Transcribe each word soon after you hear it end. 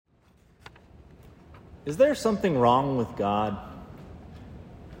Is there something wrong with God?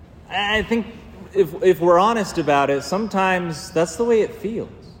 I think if we're honest about it, sometimes that's the way it feels.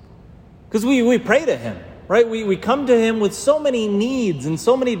 Because we pray to him, right? We come to him with so many needs and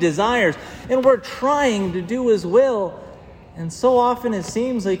so many desires, and we're trying to do his will. And so often it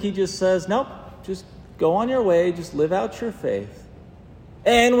seems like he just says, nope, just go on your way, just live out your faith.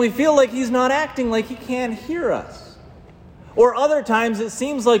 And we feel like he's not acting, like he can't hear us. Or other times it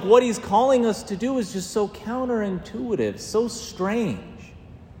seems like what he's calling us to do is just so counterintuitive, so strange,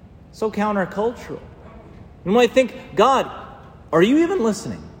 so countercultural. You might think, God, are you even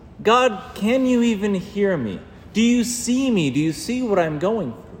listening? God, can you even hear me? Do you see me? Do you see what I'm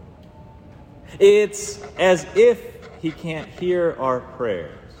going through? It's as if he can't hear our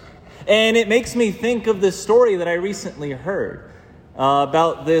prayers. And it makes me think of this story that I recently heard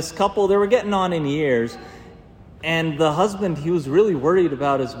about this couple. They were getting on in years, and the husband, he was really worried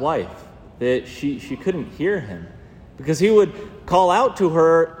about his wife, that she couldn't hear him, because he would call out to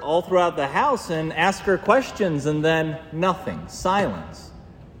her all throughout the house and ask her questions, and then nothing, silence.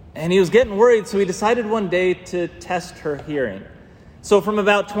 And he was getting worried, so he decided one day to test her hearing. So from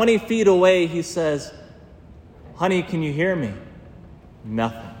about 20 feet away, he says, "Honey, can you hear me?"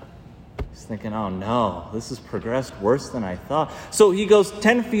 Nothing. He's thinking, oh no, this has progressed worse than I thought. So he goes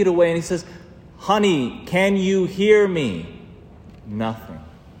 10 feet away and he says, "Honey, can you hear me?" Nothing.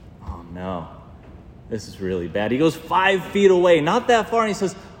 Oh no, this is really bad. He goes 5 feet away, not that far, and he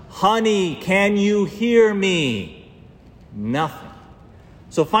says, "Honey, can you hear me?" Nothing.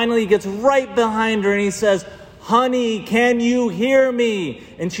 So finally he gets right behind her and he says, "Honey, can you hear me?"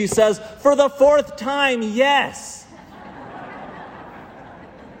 And she says, for the 4th time, "Yes."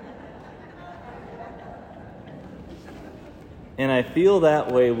 And I feel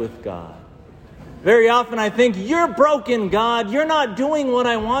that way with God. Very often I think, you're broken, God. You're not doing what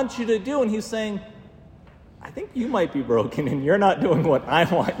I want you to do. And he's saying, I think you might be broken and you're not doing what I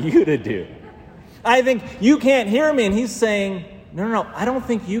want you to do. I think you can't hear me. And he's saying, no, I don't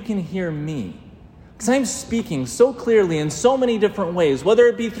think you can hear me. Because I'm speaking so clearly in so many different ways, whether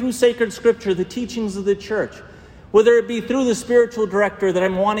it be through sacred scripture, the teachings of the church, whether it be through the spiritual director that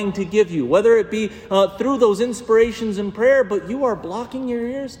I'm wanting to give you, whether it be through those inspirations in prayer, but you are blocking your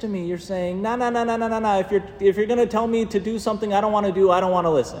ears to me. You're saying, no. If you're going to tell me to do something I don't want to do, I don't want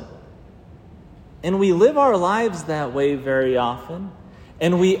to listen. And we live our lives that way very often,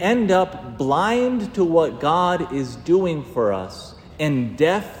 and we end up blind to what God is doing for us and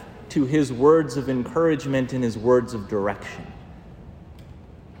deaf to his words of encouragement and his words of direction.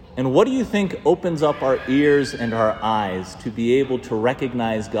 And what do you think opens up our ears and our eyes to be able to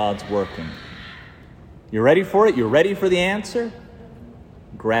recognize God's working? You ready for it? You ready for the answer?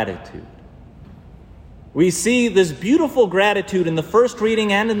 Gratitude. We see this beautiful gratitude in the first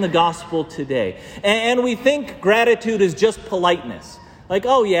reading and in the gospel today. And we think gratitude is just politeness. Like,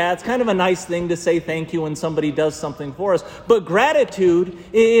 oh yeah, it's kind of a nice thing to say thank you when somebody does something for us. But gratitude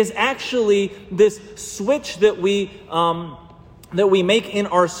is actually this switch that we make in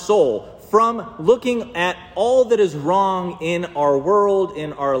our soul from looking at all that is wrong in our world,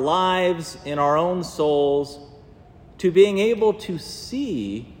 in our lives, in our own souls, to being able to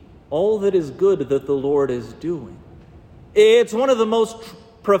see all that is good that the Lord is doing. It's one of the most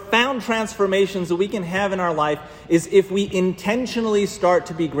profound transformations that we can have in our life is if we intentionally start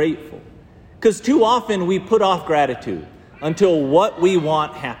to be grateful. Because too often we put off gratitude until what we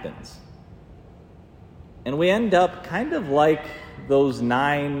want happens. And we end up kind of like those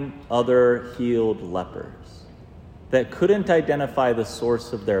 9 other healed lepers that couldn't identify the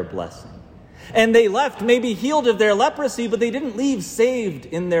source of their blessing. And they left maybe healed of their leprosy, but they didn't leave saved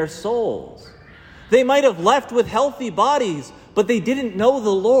in their souls. They might have left with healthy bodies, but they didn't know the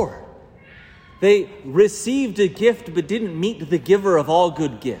Lord. They received a gift, but didn't meet the giver of all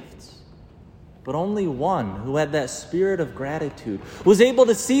good gifts. But only one who had that spirit of gratitude was able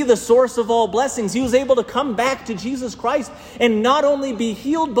to see the source of all blessings. He was able to come back to Jesus Christ and not only be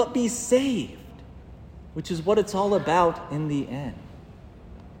healed, but be saved, which is what it's all about in the end.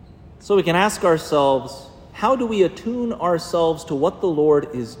 So we can ask ourselves, how do we attune ourselves to what the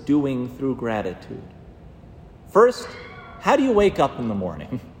Lord is doing through gratitude? First, how do you wake up in the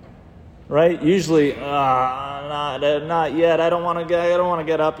morning? Right? Usually, not yet. I don't want to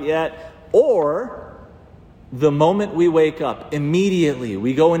get up yet. Or the moment we wake up, immediately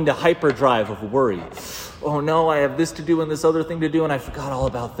we go into hyperdrive of worry. Oh no, I have this to do and this other thing to do, and I forgot all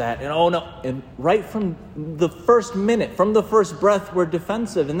about that. And oh no, and right from the first minute, from the first breath, we're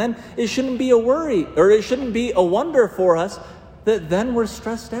defensive. And then it shouldn't be a worry, or it shouldn't be a wonder for us that then we're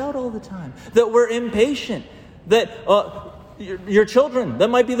stressed out all the time, that we're impatient, that Your children, that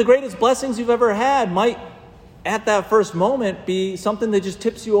might be the greatest blessings you've ever had, might at that first moment be something that just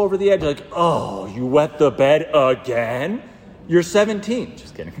tips you over the edge. Like, oh, you wet the bed again? You're 17.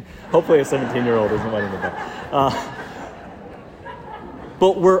 Just kidding. Hopefully a 17-year-old isn't wetting the bed.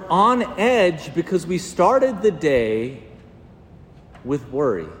 But we're on edge because we started the day with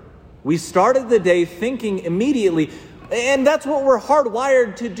worry. We started the day thinking immediately, and that's what we're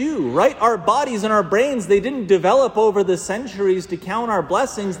hardwired to do, right? Our bodies and our brains, they didn't develop over the centuries to count our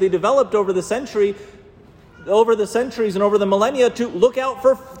blessings. They developed over the centuries and over the millennia to look out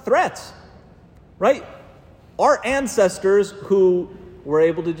for threats, right? Our ancestors who were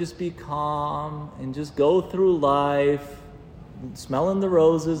able to just be calm and just go through life, smelling the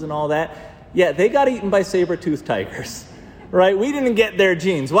roses and all that, yeah, they got eaten by saber-toothed tigers. Right? We didn't get their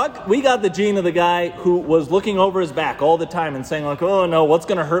genes. We got the gene of the guy who was looking over his back all the time and saying like, oh no, what's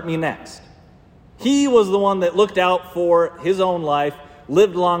going to hurt me next? He was the one that looked out for his own life,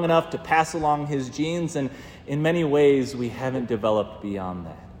 lived long enough to pass along his genes, and in many ways we haven't developed beyond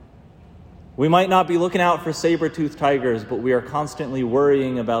that. We might not be looking out for saber-toothed tigers, but we are constantly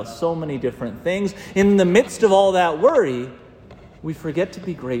worrying about so many different things. In the midst of all that worry, we forget to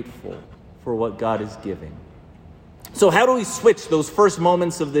be grateful for what God is giving. So how do we switch those first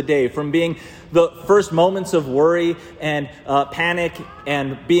moments of the day from being the first moments of worry and panic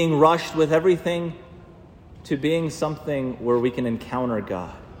and being rushed with everything to being something where we can encounter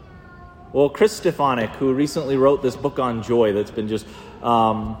God? Well, Chris Stefanik, who recently wrote this book on joy that's been just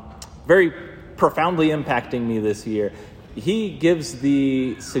very profoundly impacting me this year, he gives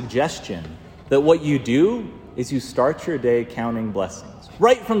the suggestion that what you do is you start your day counting blessings.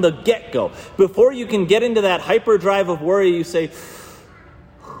 Right from the get-go. Before you can get into that hyperdrive of worry, you say,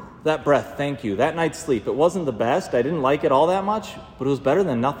 that breath, thank you. That night's sleep, it wasn't the best. I didn't like it all that much, but it was better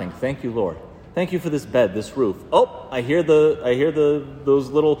than nothing. Thank you, Lord. Thank you for this bed, this roof. Oh, I hear those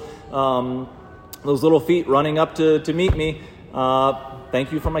little feet running up to meet me.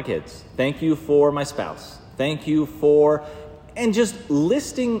 Thank you for my kids. Thank you for my spouse. Thank you for... And just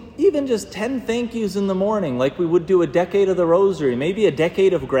listing even just 10 thank yous in the morning, like we would do a decade of the rosary, maybe a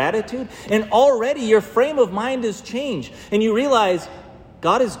decade of gratitude. And already your frame of mind has changed. And you realize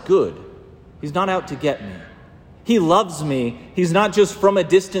God is good. He's not out to get me. He loves me. He's not just from a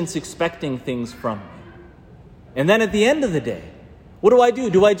distance expecting things from me. And then at the end of the day, what do?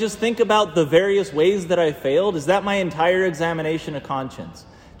 Do I just think about the various ways that I failed? Is that my entire examination of conscience?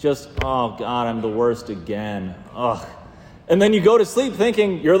 Just, oh God, I'm the worst again. Ugh. And then you go to sleep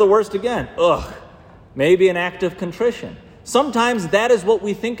thinking you're the worst again. Ugh. Maybe an act of contrition. Sometimes that is what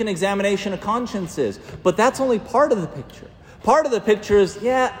we think an examination of conscience is. But that's only part of the picture. Part of the picture is,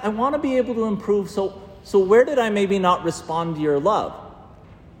 yeah, I want to be able to improve. So where did I maybe not respond to your love?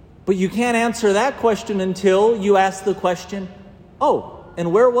 But you can't answer that question until you ask the question, oh,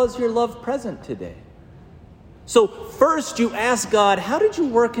 and where was your love present today? So first you ask God, how did you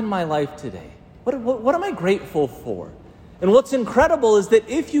work in my life today? What am I grateful for? And what's incredible is that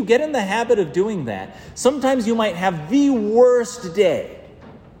if you get in the habit of doing that, sometimes you might have the worst day.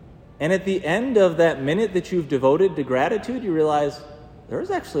 And at the end of that minute that you've devoted to gratitude, you realize there's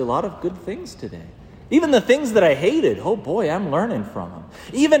actually a lot of good things today. Even the things that I hated, oh boy, I'm learning from them.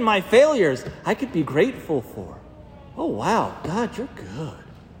 Even my failures, I could be grateful for. Oh wow, God, you're good.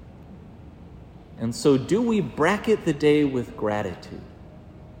 And so do we bracket the day with gratitude?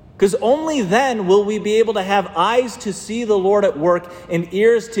 Because only then will we be able to have eyes to see the Lord at work and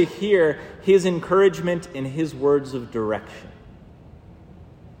ears to hear his encouragement and his words of direction.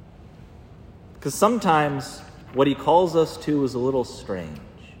 Because sometimes what he calls us to is a little strange.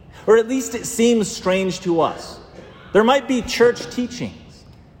 Or at least it seems strange to us. There might be church teachings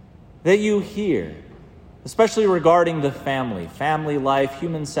that you hear, especially regarding the family life,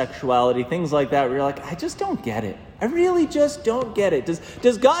 human sexuality, things like that, where you're like, I just don't get it. I really just don't get it.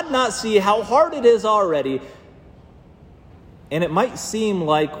 Does God not see how hard it is already? And it might seem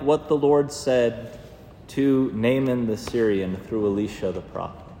like what the Lord said to Naaman the Syrian through Elisha the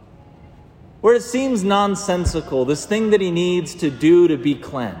prophet, where it seems nonsensical, this thing that he needs to do to be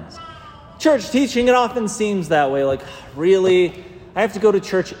cleansed. Church teaching, it often seems that way, like, really? I have to go to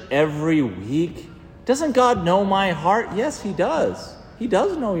church every week? Doesn't God know my heart? Yes, he does. He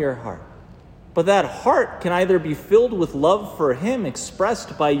does know your heart. But that heart can either be filled with love for him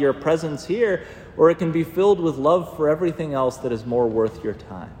expressed by your presence here, or it can be filled with love for everything else that is more worth your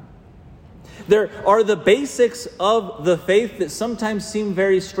time. There are the basics of the faith that sometimes seem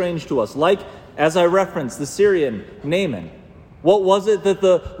very strange to us, like, as I referenced, the Syrian Naaman. What was it that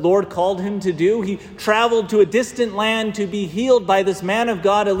the Lord called him to do? He traveled to a distant land to be healed by this man of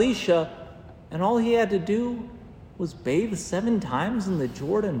God, Elisha, and all he had to do was bathe 7 times in the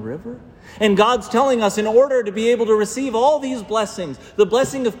Jordan River? And God's telling us in order to be able to receive all these blessings, the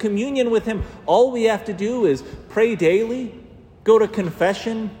blessing of communion with him, all we have to do is pray daily, go to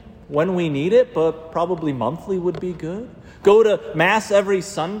confession when we need it, but probably monthly would be good. Go to Mass every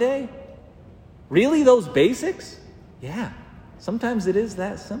Sunday. Really, those basics? Yeah, sometimes it is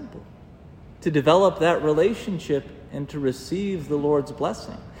that simple to develop that relationship and to receive the Lord's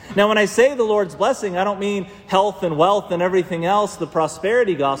blessing. Now, when I say the Lord's blessing, I don't mean health and wealth and everything else, the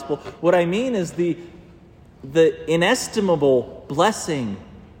prosperity gospel. What I mean is the inestimable blessing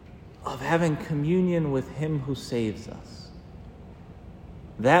of having communion with him who saves us.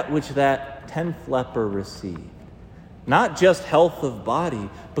 That which that 10th leper received. Not just health of body,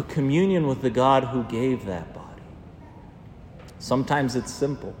 but communion with the God who gave that body. Sometimes it's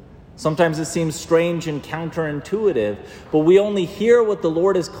simple. Sometimes it seems strange and counterintuitive, but we only hear what the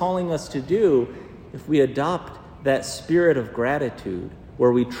Lord is calling us to do if we adopt that spirit of gratitude,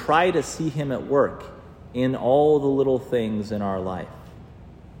 where we try to see him at work in all the little things in our life.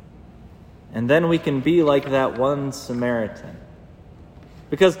 And then we can be like that one Samaritan.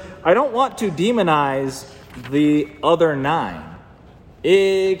 Because I don't want to demonize the other 9.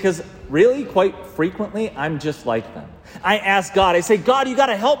 Because really, quite frequently, I'm just like them. I ask God, I say, God, you got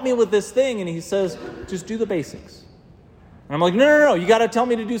to help me with this thing. And he says, just do the basics. And I'm like, no, you got to tell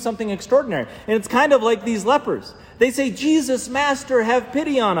me to do something extraordinary. And it's kind of like these lepers. They say, Jesus, Master, have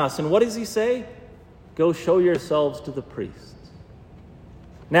pity on us. And what does he say? Go show yourselves to the priests.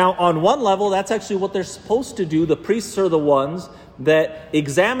 Now, on one level, that's actually what they're supposed to do. The priests are the ones that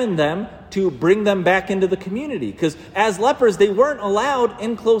examine them to bring them back into the community. Because as lepers, they weren't allowed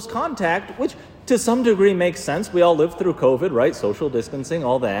in close contact, which to some degree makes sense. We all lived through COVID, right? Social distancing,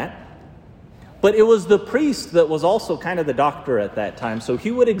 all that. But it was the priest that was also kind of the doctor at that time. So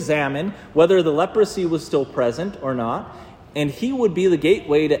he would examine whether the leprosy was still present or not, and he would be the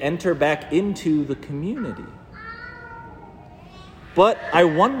gateway to enter back into the community. But I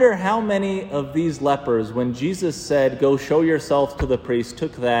wonder how many of these lepers, when Jesus said, go show yourselves to the priest,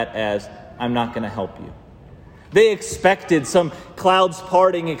 took that as, I'm not going to help you. They expected some clouds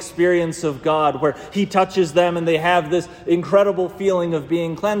parting experience of God where he touches them and they have this incredible feeling of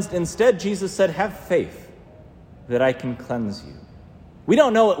being cleansed. Instead, Jesus said, have faith that I can cleanse you. We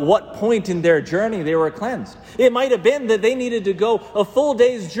don't know at what point in their journey they were cleansed. It might have been that they needed to go a full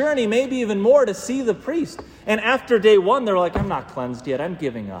day's journey, maybe even more, to see the priest. And after day 1, they're like, I'm not cleansed yet. I'm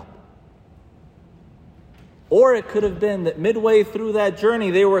giving up. Or it could have been that midway through that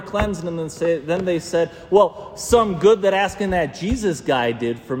journey, they were cleansed, and then they said, well, some good that asking that Jesus guy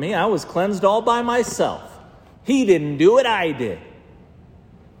did for me. I was cleansed all by myself. He didn't do it, I did.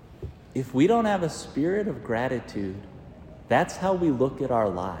 If we don't have a spirit of gratitude, that's how we look at our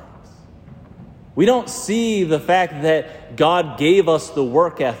lives. We don't see the fact that God gave us the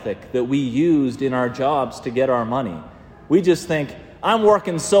work ethic that we used in our jobs to get our money. We just think, I'm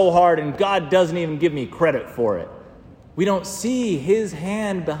working so hard and God doesn't even give me credit for it. We don't see his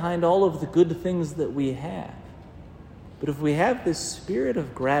hand behind all of the good things that we have. But if we have this spirit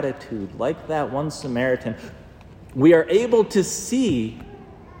of gratitude, like that one Samaritan, we are able to see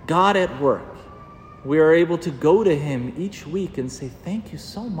God at work. We are able to go to him each week and say, thank you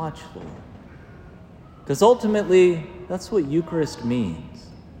so much, Lord. Because ultimately, that's what Eucharist means,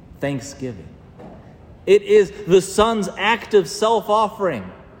 thanksgiving. It is the Son's act of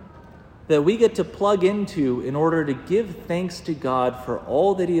self-offering that we get to plug into in order to give thanks to God for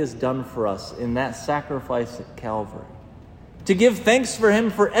all that he has done for us in that sacrifice at Calvary. To give thanks for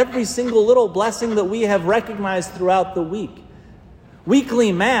him for every single little blessing that we have recognized throughout the week.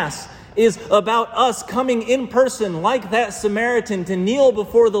 Weekly Mass is about us coming in person like that Samaritan to kneel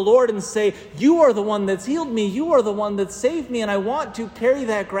before the Lord and say, you are the one that's healed me, you are the one that saved me, and I want to carry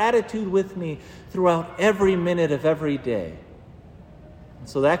that gratitude with me throughout every minute of every day. And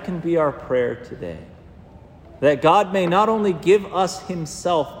so that can be our prayer today. That God may not only give us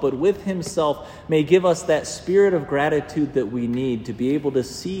himself, but with himself may give us that spirit of gratitude that we need to be able to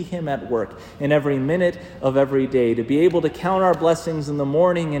see him at work in every minute of every day, to be able to count our blessings in the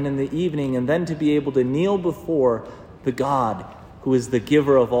morning and in the evening, and then to be able to kneel before the God who is the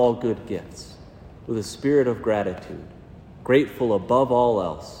giver of all good gifts with a spirit of gratitude, grateful above all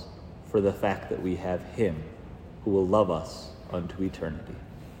else for the fact that we have him who will love us unto eternity.